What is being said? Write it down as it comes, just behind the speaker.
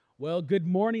Well, good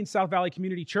morning, South Valley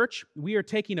Community Church. We are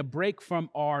taking a break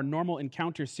from our normal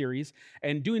encounter series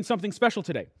and doing something special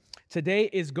today.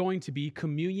 Today is going to be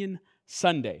Communion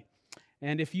Sunday.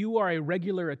 And if you are a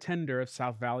regular attender of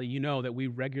South Valley, you know that we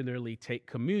regularly take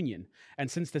communion.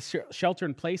 And since the shelter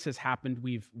in place has happened,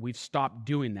 we've stopped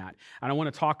doing that. And I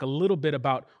want to talk a little bit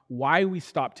about why we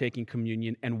stopped taking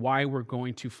communion and why we're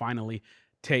going to finally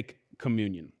take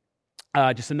communion.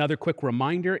 Just another quick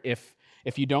reminder,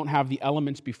 if you don't have the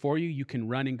elements before you, you can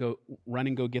run and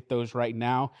go get those right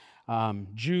now.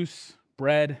 Juice,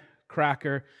 bread,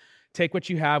 cracker. Take what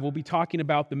you have. We'll be talking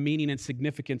about the meaning and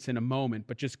significance in a moment,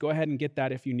 but just go ahead and get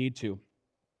that if you need to.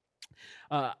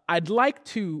 I'd like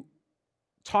to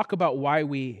talk about why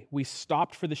we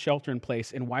stopped for the shelter in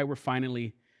place and why we're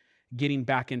finally getting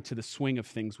back into the swing of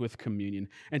things with communion.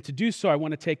 And to do so, I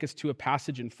want to take us to a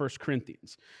passage in 1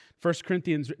 Corinthians. 1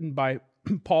 Corinthians written by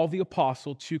Paul the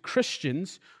Apostle to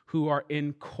Christians who are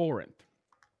in Corinth.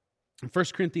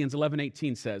 1 Corinthians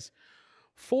 11:18 says,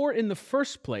 "For in the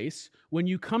first place, when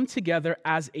you come together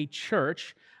as a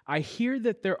church, I hear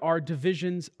that there are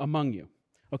divisions among you."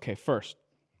 Okay, first.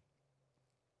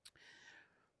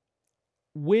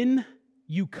 When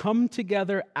you come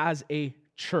together as a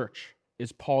church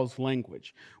is Paul's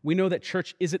language. We know that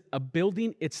church isn't a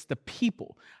building, it's the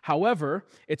people. However,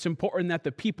 it's important that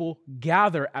the people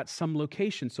gather at some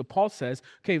location. So Paul says,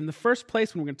 okay, in the first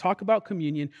place, when we're going to talk about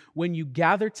communion, when you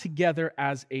gather together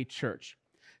as a church.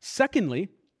 Secondly,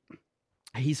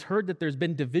 he's heard that there's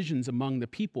been divisions among the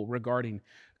people regarding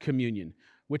communion,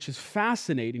 which is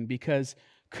fascinating because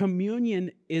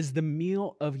communion is the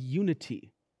meal of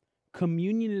unity.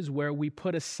 Communion is where we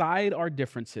put aside our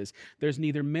differences. There's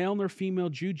neither male nor female,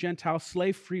 Jew, Gentile,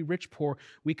 slave, free, rich, poor.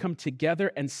 We come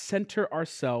together and center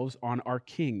ourselves on our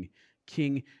King,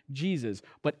 King Jesus.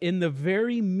 But in the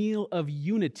very meal of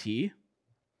unity,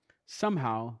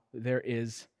 somehow there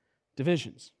is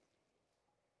divisions.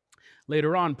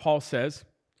 Later on, Paul says,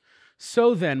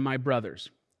 "So then, my brothers,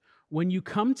 when you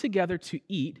come together to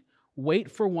eat, wait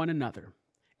for one another.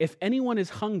 If anyone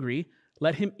is hungry,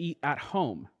 let him eat at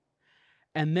home.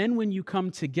 And then when you come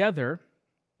together,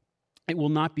 it will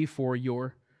not be for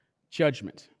your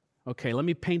judgment." Okay, let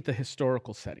me paint the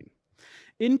historical setting.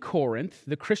 In Corinth,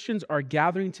 the Christians are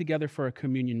gathering together for a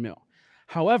communion meal.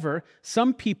 However,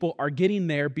 some people are getting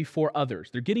there before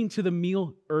others. They're getting to the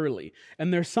meal early,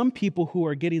 and there's some people who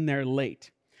are getting there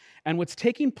late. And what's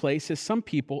taking place is some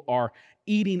people are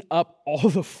eating up all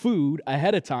the food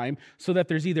ahead of time so that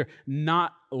there's either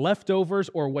not leftovers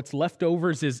or what's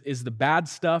leftovers is the bad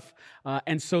stuff.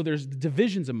 And so there's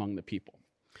divisions among the people.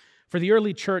 For the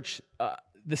early church,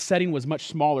 the setting was much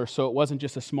smaller, so it wasn't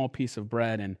just a small piece of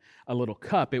bread and a little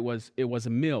cup. It was a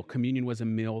meal. Communion was a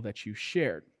meal that you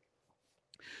shared.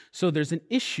 So there's an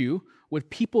issue with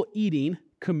people eating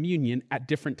communion at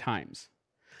different times.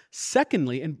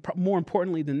 Secondly, and more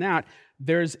importantly than that,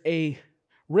 there's a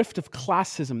rift of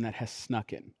classism that has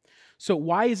snuck in. So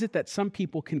why is it that some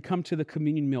people can come to the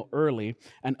communion meal early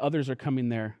and others are coming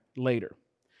there later?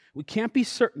 We can't be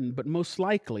certain, but most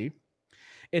likely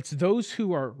it's those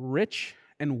who are rich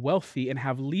and wealthy and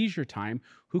have leisure time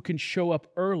who can show up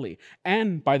early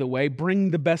and, by the way,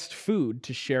 bring the best food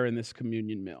to share in this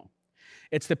communion meal.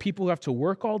 It's the people who have to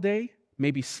work all day,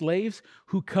 maybe slaves,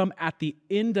 who come at the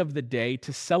end of the day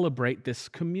to celebrate this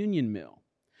communion meal.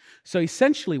 So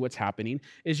essentially what's happening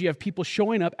is you have people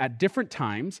showing up at different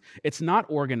times, it's not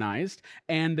organized,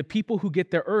 and the people who get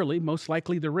there early, most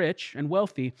likely the rich and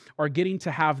wealthy, are getting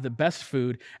to have the best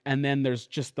food, and then there's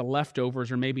just the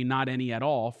leftovers or maybe not any at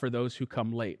all for those who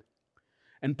come late.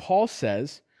 And Paul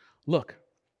says, look,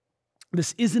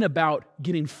 this isn't about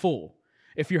getting full.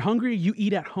 If you're hungry, you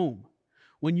eat at home.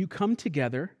 When you come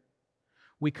together,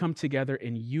 we come together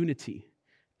in unity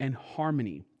and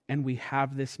harmony, and we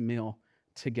have this meal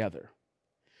together.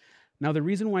 Now, the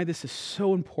reason why this is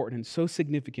so important and so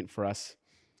significant for us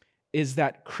is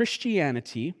that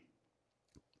Christianity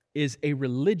is a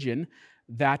religion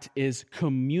that is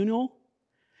communal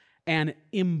and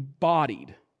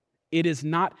embodied. It is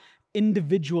not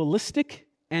individualistic,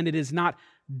 and it is not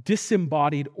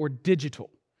disembodied or digital.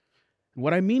 And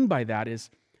what I mean by that is,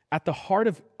 at the heart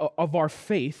of our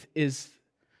faith is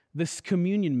this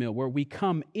communion meal where we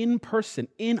come in person,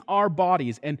 in our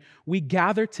bodies, and we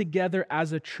gather together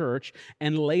as a church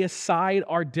and lay aside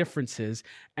our differences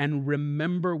and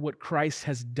remember what Christ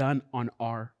has done on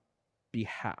our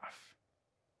behalf.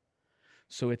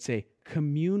 So it's a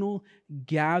communal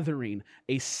gathering,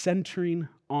 a centering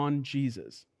on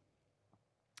Jesus.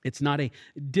 It's not a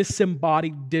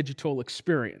disembodied digital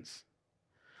experience.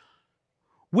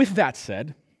 With that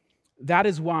said, that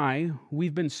is why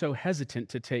we've been so hesitant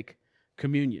to take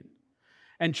communion.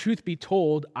 And truth be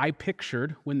told, I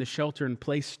pictured, when the shelter in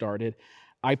place started,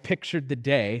 I pictured the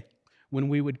day when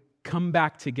we would come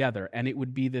back together, and it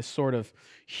would be this sort of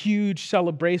huge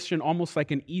celebration, almost like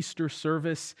an Easter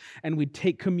service, and we'd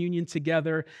take communion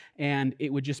together, and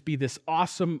it would just be this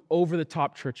awesome,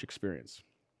 over-the-top church experience.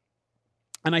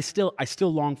 And I still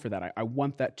long for that. I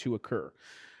want that to occur.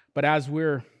 But as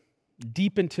we're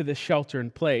deep into the shelter in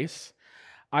place,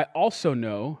 I also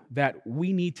know that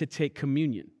we need to take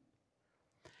communion.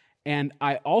 And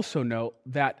I also know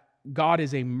that God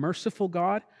is a merciful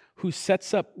God who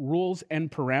sets up rules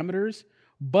and parameters,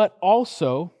 but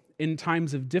also, in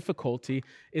times of difficulty,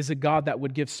 is a God that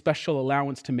would give special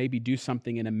allowance to maybe do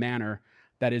something in a manner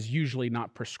that is usually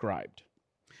not prescribed.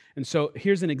 And so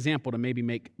here's an example to maybe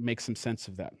make some sense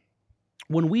of that.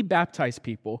 When we baptize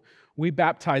people, we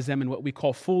baptize them in what we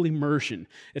call full immersion.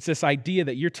 It's this idea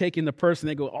that you're taking the person,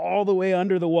 they go all the way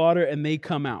under the water, and they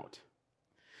come out.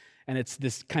 And it's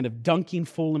this kind of dunking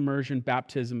full immersion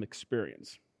baptism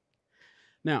experience.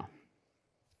 Now,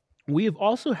 we have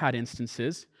also had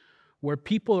instances where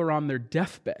people are on their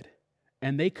deathbed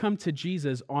and they come to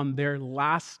Jesus on their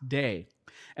last day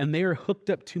and they are hooked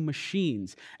up to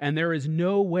machines and there is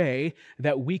no way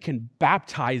that we can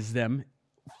baptize them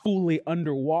fully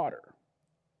underwater.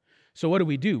 So what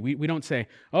do? We don't say,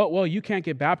 oh, well, you can't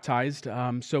get baptized,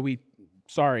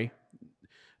 sorry.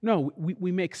 No,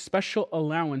 we make special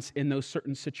allowance in those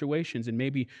certain situations, and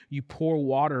maybe you pour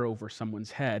water over someone's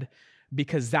head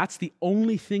because that's the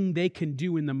only thing they can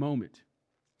do in the moment.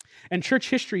 And church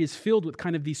history is filled with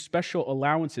kind of these special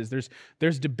allowances.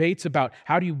 There's debates about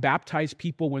how do you baptize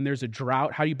people when there's a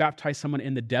drought? How do you baptize someone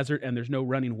in the desert and there's no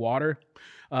running water?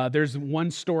 There's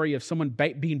one story of someone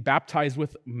being baptized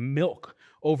with milk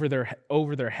over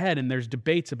their head, and there's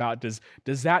debates about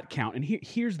does that count? And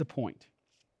here's the point.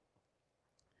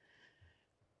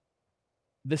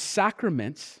 The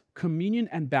sacraments, communion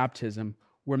and baptism,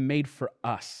 were made for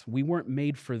us. We weren't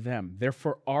made for them. They're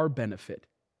for our benefit.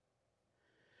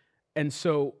 And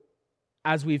so,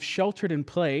 as we've sheltered in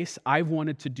place, I've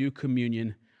wanted to do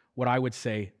communion what I would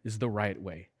say is the right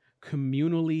way.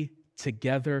 Communally,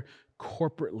 together,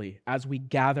 corporately, as we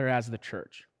gather as the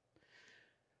church.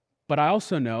 But I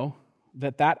also know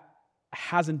that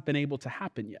hasn't been able to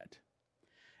happen yet.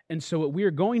 And so what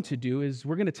we're going to do is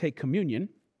we're going to take communion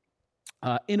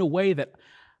in a way that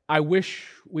I wish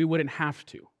we wouldn't have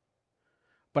to.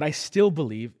 But I still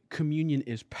believe communion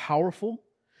is powerful,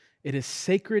 it is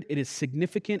sacred, it is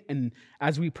significant, and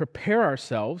as we prepare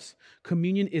ourselves,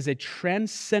 communion is a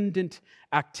transcendent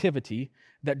activity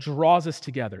that draws us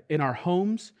together. In our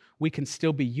homes, we can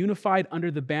still be unified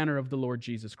under the banner of the Lord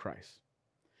Jesus Christ.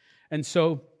 And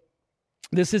so,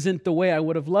 this isn't the way I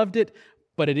would have loved it,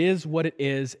 but it is what it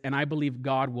is, and I believe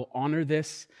God will honor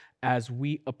this as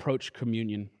we approach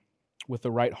communion with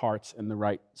the right hearts and the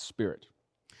right spirit.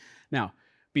 Now,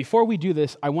 before we do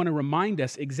this, I want to remind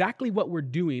us exactly what we're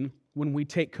doing when we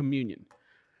take communion.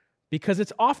 Because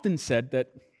it's often said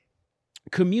that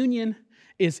communion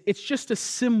it's just a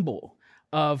symbol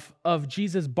of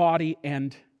Jesus' body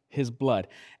and his blood.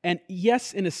 And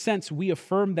yes, in a sense, we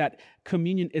affirm that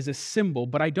communion is a symbol,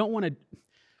 but I don't want to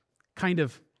kind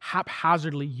of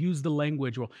haphazardly use the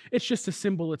language, well, it's just a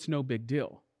symbol, it's no big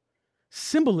deal.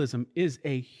 Symbolism is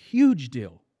a huge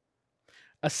deal.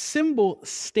 A symbol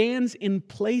stands in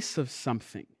place of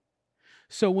something.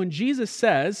 So when Jesus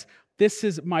says, this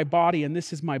is my body and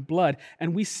this is my blood,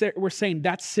 and we're saying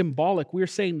that's symbolic, we're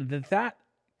saying that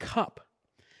cup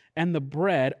and the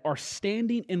bread are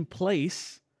standing in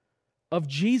place of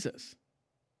Jesus.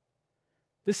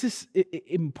 This is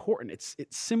important. It's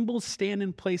symbols stand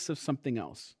in place of something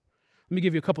else. Let me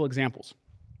give you a couple examples.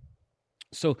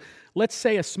 So let's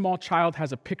say a small child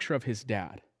has a picture of his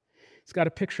dad. He's got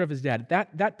a picture of his dad.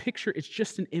 That picture, it's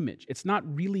just an image. It's not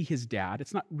really his dad.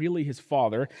 It's not really his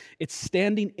father. It's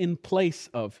standing in place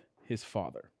of his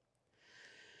father.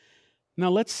 Now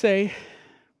let's say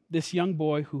this young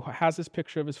boy who has this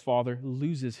picture of his father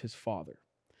loses his father.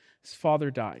 His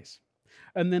father dies.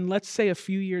 And then let's say a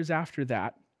few years after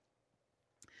that,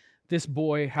 this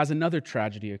boy has another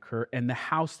tragedy occur and the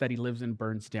house that he lives in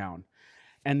burns down.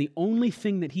 And the only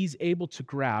thing that he's able to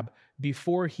grab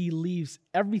before he leaves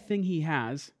everything he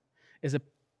has is a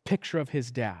picture of his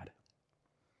dad.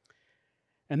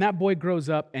 And that boy grows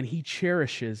up and he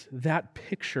cherishes that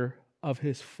picture of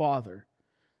his father.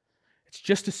 It's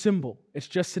just a symbol. It's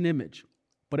just an image.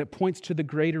 But it points to the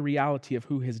greater reality of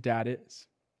who his dad is.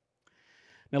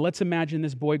 Now let's imagine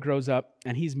this boy grows up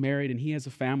and he's married and he has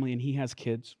a family and he has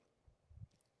kids.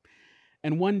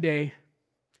 And one day,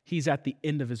 he's at the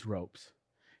end of his ropes.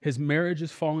 His marriage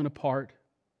is falling apart.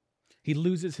 He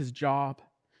loses his job.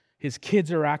 His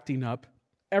kids are acting up.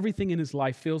 Everything in his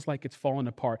life feels like it's fallen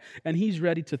apart. And he's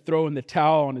ready to throw in the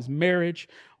towel on his marriage,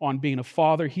 on being a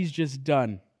father. He's just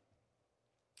done.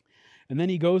 And then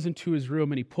he goes into his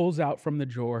room and he pulls out from the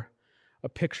drawer a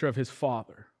picture of his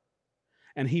father.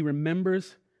 And he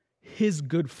remembers his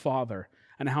good father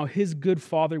and how his good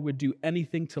father would do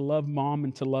anything to love mom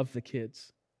and to love the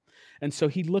kids. And so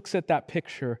he looks at that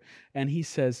picture and he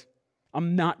says,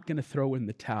 I'm not going to throw in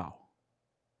the towel.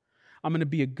 I'm going to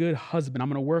be a good husband. I'm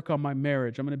going to work on my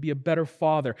marriage. I'm going to be a better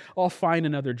father. I'll find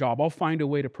another job. I'll find a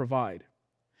way to provide.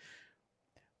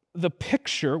 The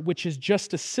picture, which is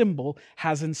just a symbol,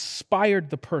 has inspired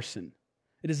the person.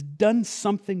 It has done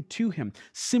something to him.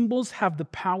 Symbols have the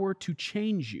power to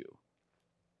change you.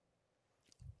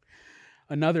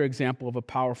 Another example of a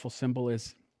powerful symbol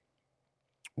is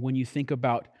when you think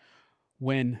about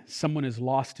when someone is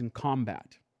lost in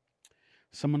combat.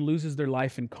 Someone loses their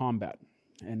life in combat.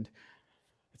 And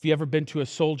if you've ever been to a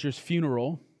soldier's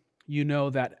funeral, you know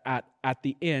that at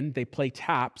the end, they play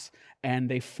taps and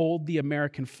they fold the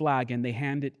American flag and they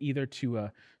hand it either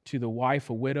to the wife,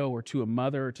 a widow, or to a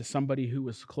mother, or to somebody who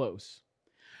was close.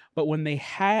 But when they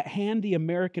hand the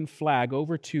American flag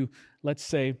over to, let's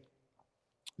say,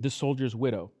 the soldier's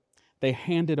widow, they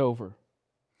hand it over.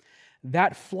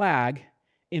 That flag,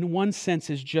 in one sense,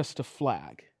 is just a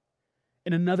flag.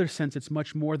 In another sense, it's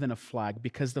much more than a flag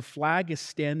because the flag is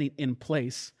standing in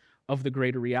place of the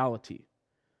greater reality.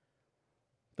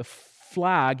 The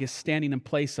flag is standing in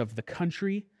place of the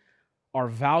country, our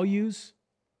values,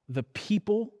 the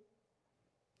people,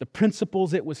 the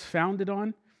principles it was founded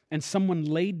on, and someone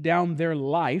laid down their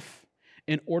life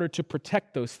in order to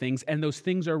protect those things, and those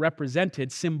things are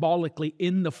represented symbolically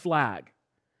in the flag.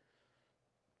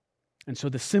 And so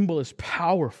the symbol is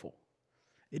powerful.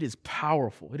 It is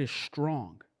powerful. It is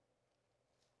strong.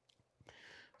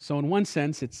 So in one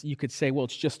sense, you could say, well,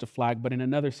 it's just a flag, but in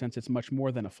another sense, it's much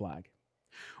more than a flag.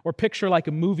 Or picture like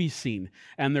a movie scene,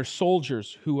 and there's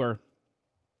soldiers who are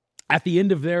at the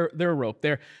end of their rope.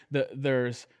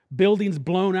 There's buildings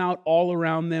blown out all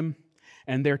around them,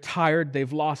 and they're tired.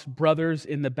 They've lost brothers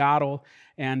in the battle,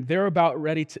 and they're about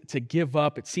ready to give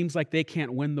up. It seems like they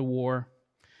can't win the war.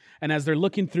 And as they're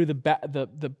looking through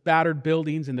the battered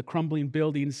buildings and the crumbling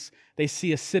buildings, they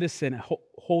see a citizen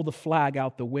hold a flag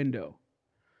out the window.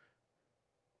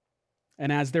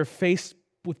 And as they're faced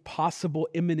with possible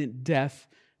imminent death,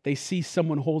 they see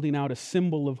someone holding out a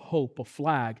symbol of hope, a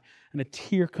flag, and a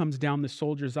tear comes down the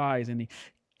soldier's eyes, and he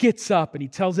gets up and he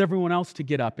tells everyone else to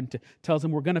get up and tells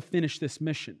them, we're going to finish this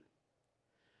mission.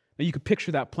 Now you could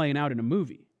picture that playing out in a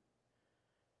movie.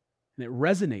 And it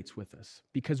resonates with us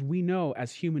because we know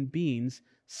as human beings,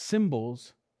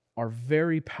 symbols are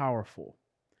very powerful.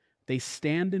 They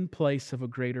stand in place of a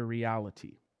greater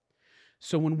reality.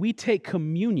 So when we take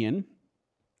communion,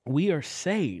 we are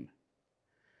saying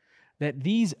that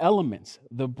these elements,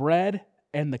 the bread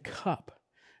and the cup,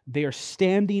 they are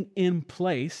standing in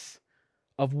place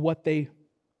of what they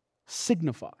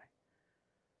signify,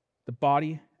 the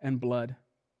body and blood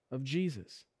of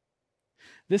Jesus.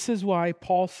 This is why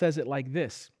Paul says it like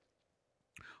this: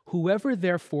 whoever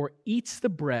therefore eats the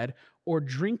bread or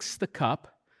drinks the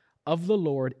cup of the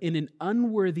Lord in an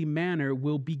unworthy manner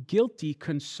will be guilty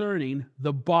concerning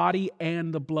the body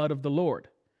and the blood of the Lord.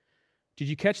 Did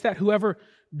you catch that? Whoever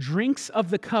drinks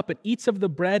of the cup and eats of the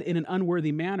bread in an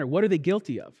unworthy manner, what are they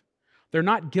guilty of? They're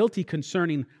not guilty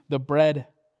concerning the bread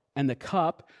and the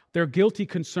cup. They're guilty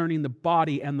concerning the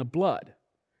body and the blood.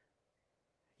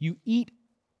 You eat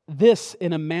this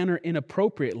in a manner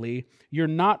inappropriately, you're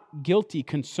not guilty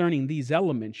concerning these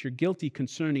elements. You're guilty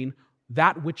concerning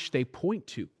that which they point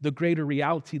to, the greater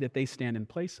reality that they stand in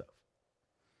place of.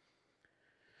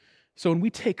 So when we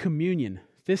take communion,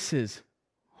 this is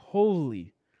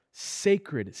holy,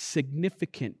 sacred,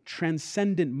 significant,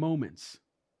 transcendent moments.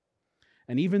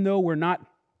 And even though we're not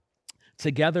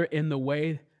together in the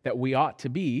way that we ought to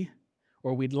be,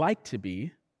 or we'd like to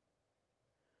be,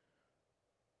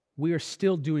 we are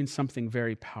still doing something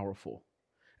very powerful.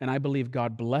 And I believe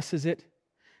God blesses it,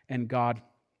 and God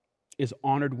is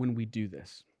honored when we do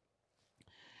this.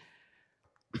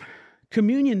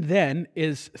 Communion then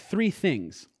is three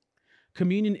things.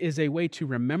 Communion is a way to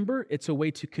remember, it's a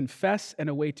way to confess, and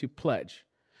a way to pledge.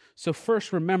 So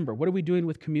first, remember. What are we doing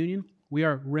with communion? We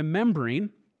are remembering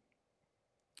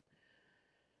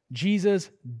Jesus'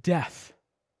 death,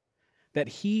 that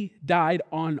he died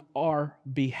on our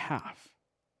behalf.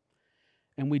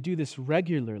 And we do this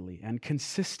regularly and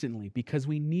consistently because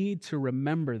we need to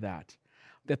remember that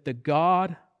the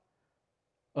God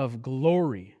of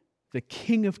glory, the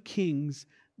King of Kings,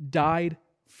 died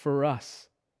for us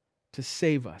to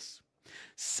save us.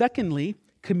 Secondly,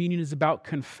 communion is about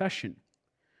confession.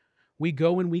 We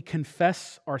go and we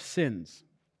confess our sins.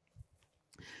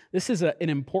 This is an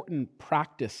important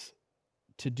practice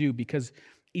to do because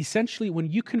essentially when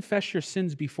you confess your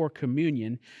sins before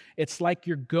communion, it's like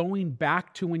you're going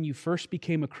back to when you first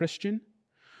became a Christian.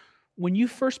 When you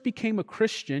first became a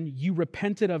Christian, you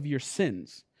repented of your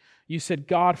sins. You said,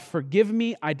 God, forgive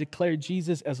me. I declare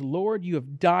Jesus as Lord. You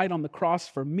have died on the cross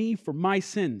for me, for my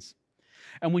sins.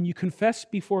 And when you confess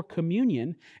before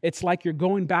communion, it's like you're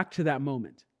going back to that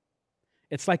moment.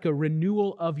 It's like a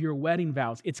renewal of your wedding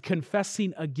vows. It's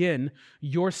confessing again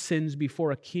your sins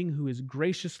before a king who is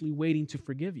graciously waiting to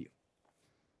forgive you.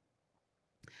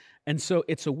 And so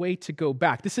it's a way to go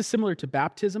back. This is similar to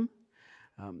baptism.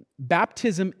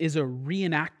 Baptism is a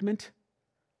reenactment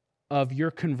of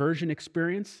your conversion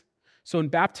experience. So in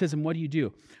baptism, what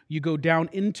do? You go down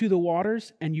into the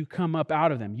waters and you come up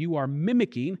out of them. You are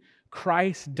mimicking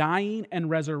Christ dying and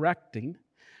resurrecting,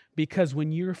 because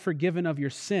when you're forgiven of your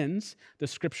sins, the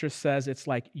scripture says it's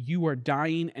like you are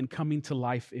dying and coming to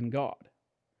life in God.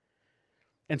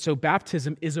 And so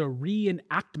baptism is a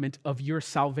reenactment of your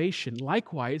salvation.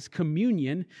 Likewise,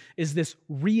 communion is this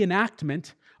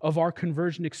reenactment of our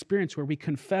conversion experience where we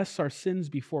confess our sins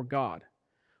before God,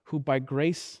 who by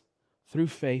grace, through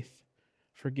faith,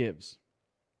 forgives.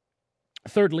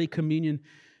 Thirdly, communion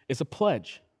is a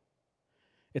pledge.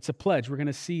 It's a pledge. We're going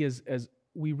to see as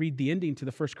we read the ending to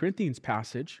the 1 Corinthians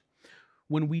passage,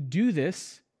 when we do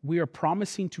this, we are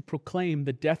promising to proclaim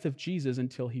the death of Jesus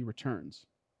until he returns.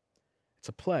 It's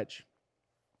a pledge.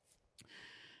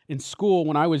 In school,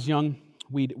 when I was young,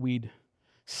 we'd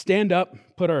stand up,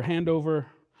 put our hand over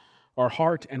our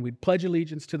heart, and we'd pledge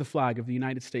allegiance to the flag of the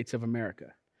United States of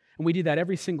America. And we did that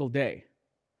every single day.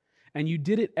 And you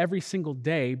did it every single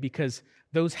day because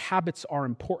those habits are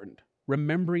important.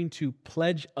 Remembering to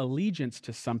pledge allegiance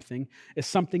to something is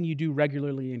something you do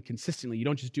regularly and consistently. You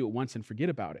don't just do it once and forget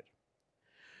about it.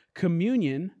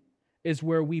 Communion is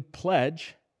where we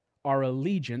pledge our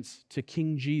allegiance to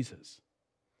King Jesus.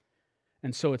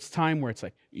 And so it's time where it's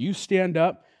like, you stand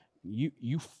up,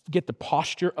 you get the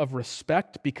posture of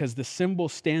respect because the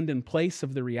symbols stand in place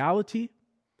of the reality,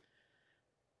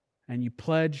 and you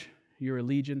pledge your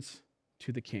allegiance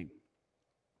to the King.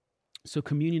 So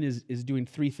communion is doing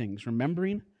three things: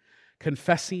 remembering,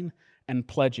 confessing, and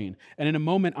pledging. And in a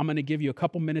moment, I'm going to give you a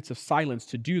couple minutes of silence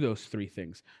to do those three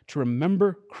things: to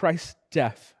remember Christ's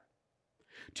death,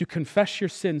 to confess your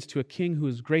sins to a King who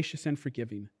is gracious and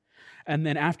forgiving, and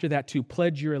then after that, to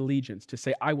pledge your allegiance, to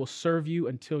say, I will serve you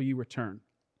until you return.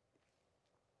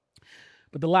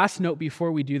 But the last note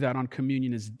before we do that on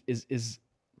communion is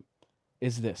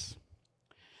this.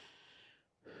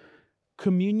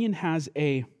 Communion has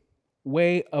a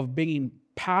way of bringing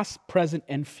past, present,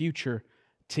 and future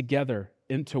together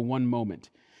into one moment.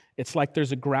 It's like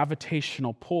there's a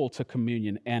gravitational pull to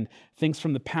communion, and things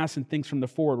from the past and things from the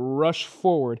forward rush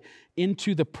forward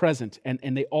into the present, and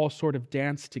they all sort of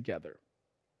dance together.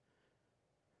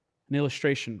 An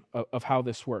illustration of how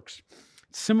this works.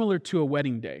 Similar to a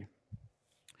wedding day.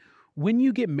 When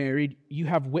you get married, you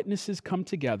have witnesses come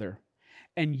together,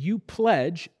 and you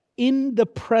pledge in the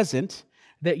present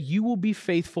that you will be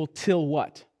faithful till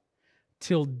what?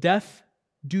 Till death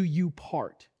do you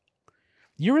part.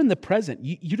 You're in the present.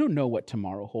 You don't know what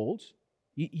tomorrow holds.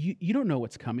 You don't know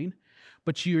what's coming.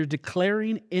 But you're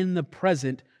declaring in the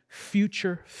present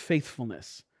future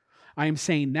faithfulness. I am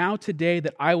saying now today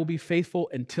that I will be faithful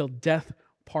until death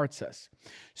parts us.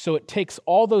 So it takes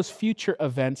all those future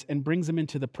events and brings them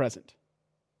into the present.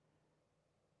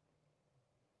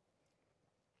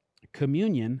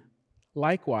 Communion,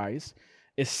 likewise,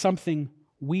 is something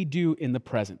we do in the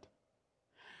present.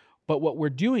 But what we're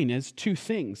doing is two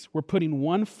things. We're putting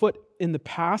one foot in the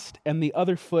past and the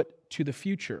other foot to the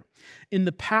future. In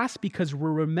the past, because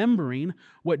we're remembering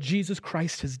what Jesus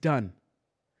Christ has done.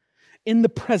 In the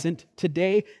present,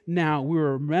 today, now,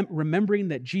 we're remembering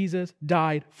that Jesus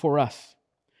died for us.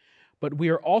 But we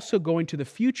are also going to the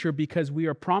future because we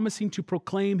are promising to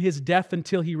proclaim his death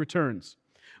until he returns.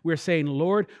 We're saying,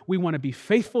 Lord, we want to be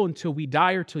faithful until we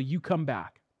die or till you come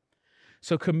back.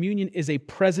 So communion is a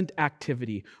present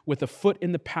activity with a foot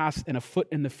in the past and a foot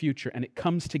in the future, and it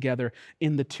comes together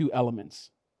in the two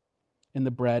elements, in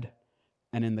the bread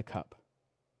and in the cup.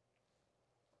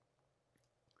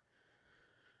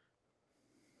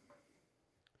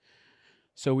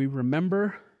 So we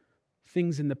remember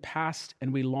things in the past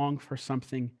and we long for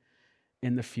something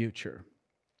in the future.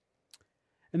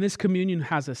 And this communion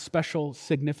has a special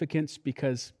significance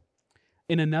because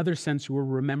in another sense we're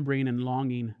remembering and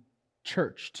longing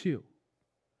church too.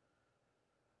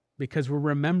 because we're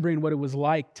remembering what it was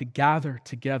like to gather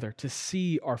together, to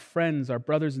see our friends, our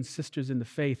brothers and sisters in the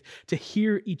faith, to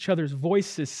hear each other's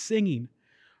voices singing.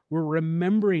 We're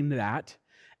remembering that,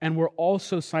 and we're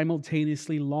also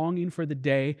simultaneously longing for the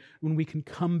day when we can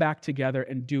come back together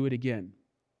and do it again.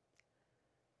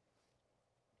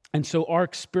 And so our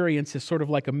experience is sort of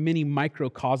like a mini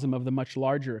microcosm of the much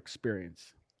larger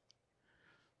experience.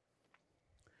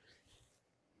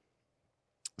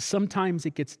 Sometimes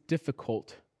it gets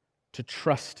difficult to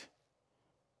trust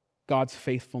God's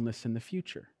faithfulness in the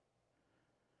future.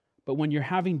 But when you're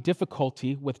having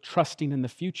difficulty with trusting in the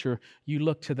future, you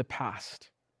look to the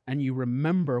past and you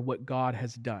remember what God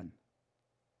has done.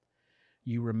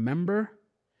 You remember,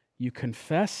 you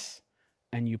confess,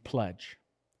 and you pledge.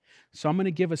 So I'm going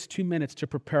to give us 2 minutes to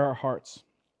prepare our hearts,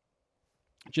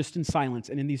 just in silence.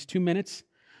 And in these 2 minutes,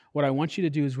 what I want you to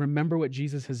do is remember what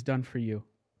Jesus has done for you.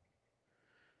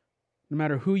 No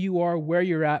matter who you are, where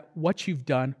you're at, what you've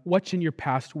done, what's in your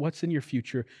past, what's in your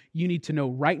future, you need to know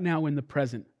right now in the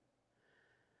present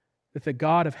that the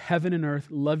God of heaven and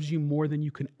earth loves you more than you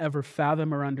can ever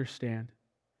fathom or understand.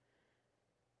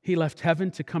 He left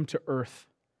heaven to come to earth,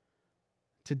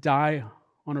 to die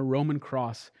on a Roman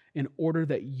cross in order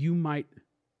that you might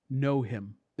know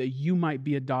him, that you might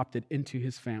be adopted into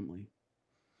his family.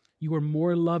 You are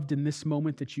more loved in this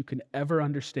moment than you can ever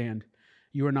understand.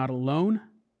 You are not alone.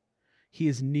 He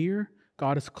is near.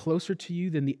 God is closer to you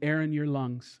than the air in your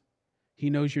lungs. He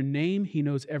knows your name. He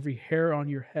knows every hair on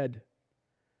your head.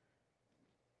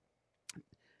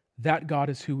 That God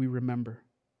is who we remember.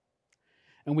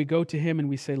 And we go to him and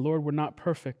we say, Lord, we're not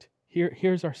perfect.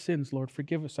 Here's our sins, Lord.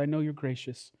 Forgive us. I know you're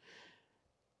gracious.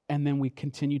 And then we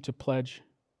continue to pledge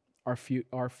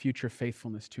our future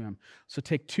faithfulness to him. So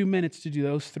take 2 minutes to do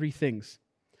those 3 things.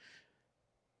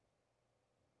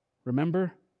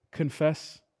 Remember,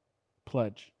 confess,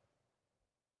 pledge.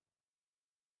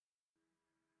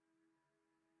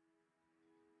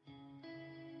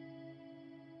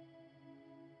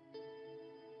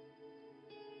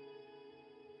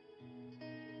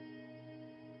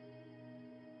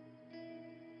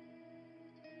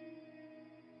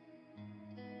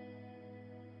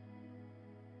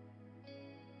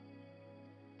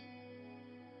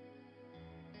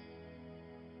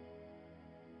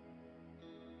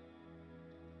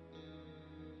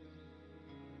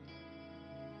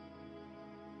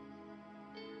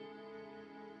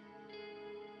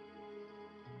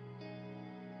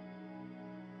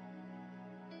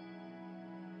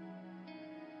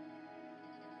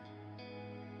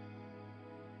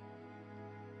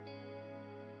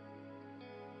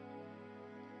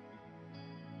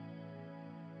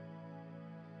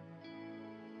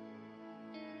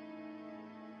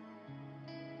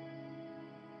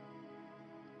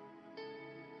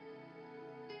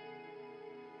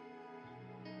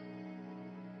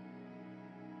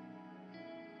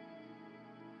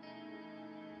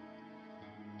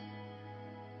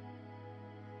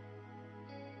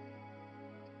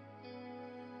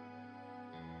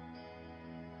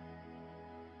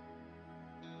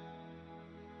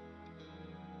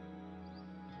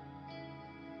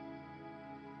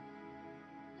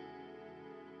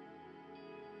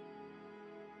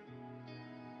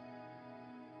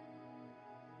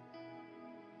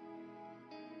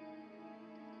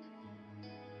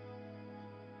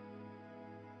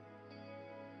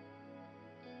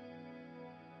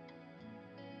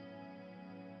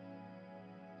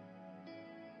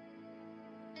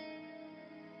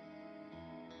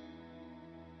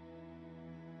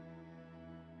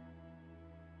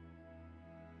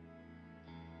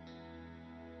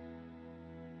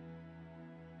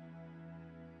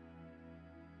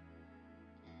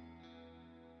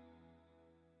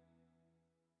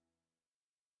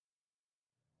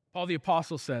 Paul the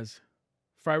Apostle says,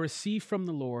 "For I received from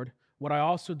the Lord what I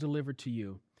also delivered to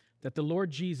you, that the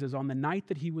Lord Jesus, on the night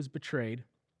that he was betrayed,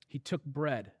 he took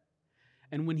bread,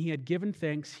 and when he had given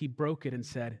thanks, he broke it and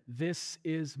said, 'This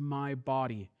is my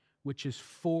body, which is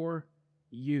for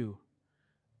you.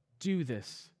 Do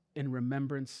this in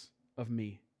remembrance of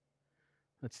me.'"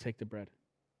 Let's take the bread.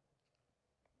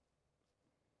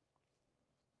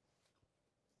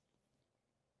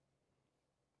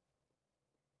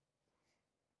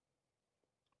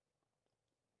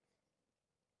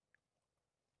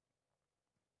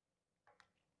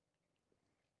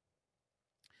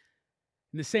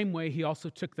 In the same way, he also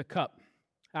took the cup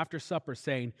after supper,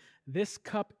 saying, "This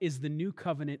cup is the new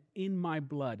covenant in my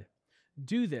blood.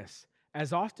 Do this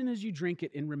as often as you drink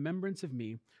it in remembrance of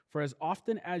me, for as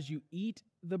often as you eat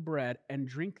the bread and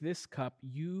drink this cup,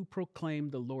 you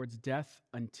proclaim the Lord's death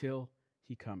until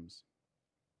he comes."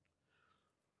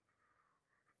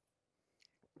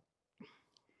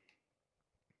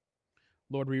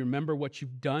 Lord, we remember what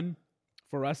you've done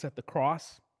for us at the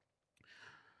cross.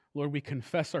 Lord, we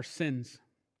confess our sins,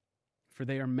 for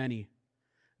they are many.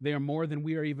 They are more than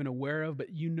we are even aware of,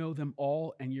 but you know them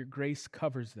all, and your grace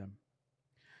covers them.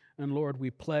 And Lord,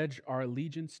 we pledge our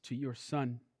allegiance to your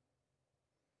Son.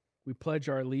 We pledge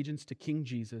our allegiance to King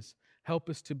Jesus. Help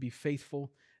us to be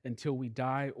faithful until we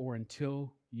die or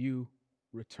until you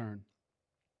return.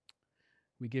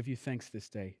 We give you thanks this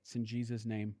day. It's in Jesus'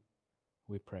 name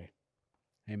we pray.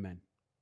 Amen.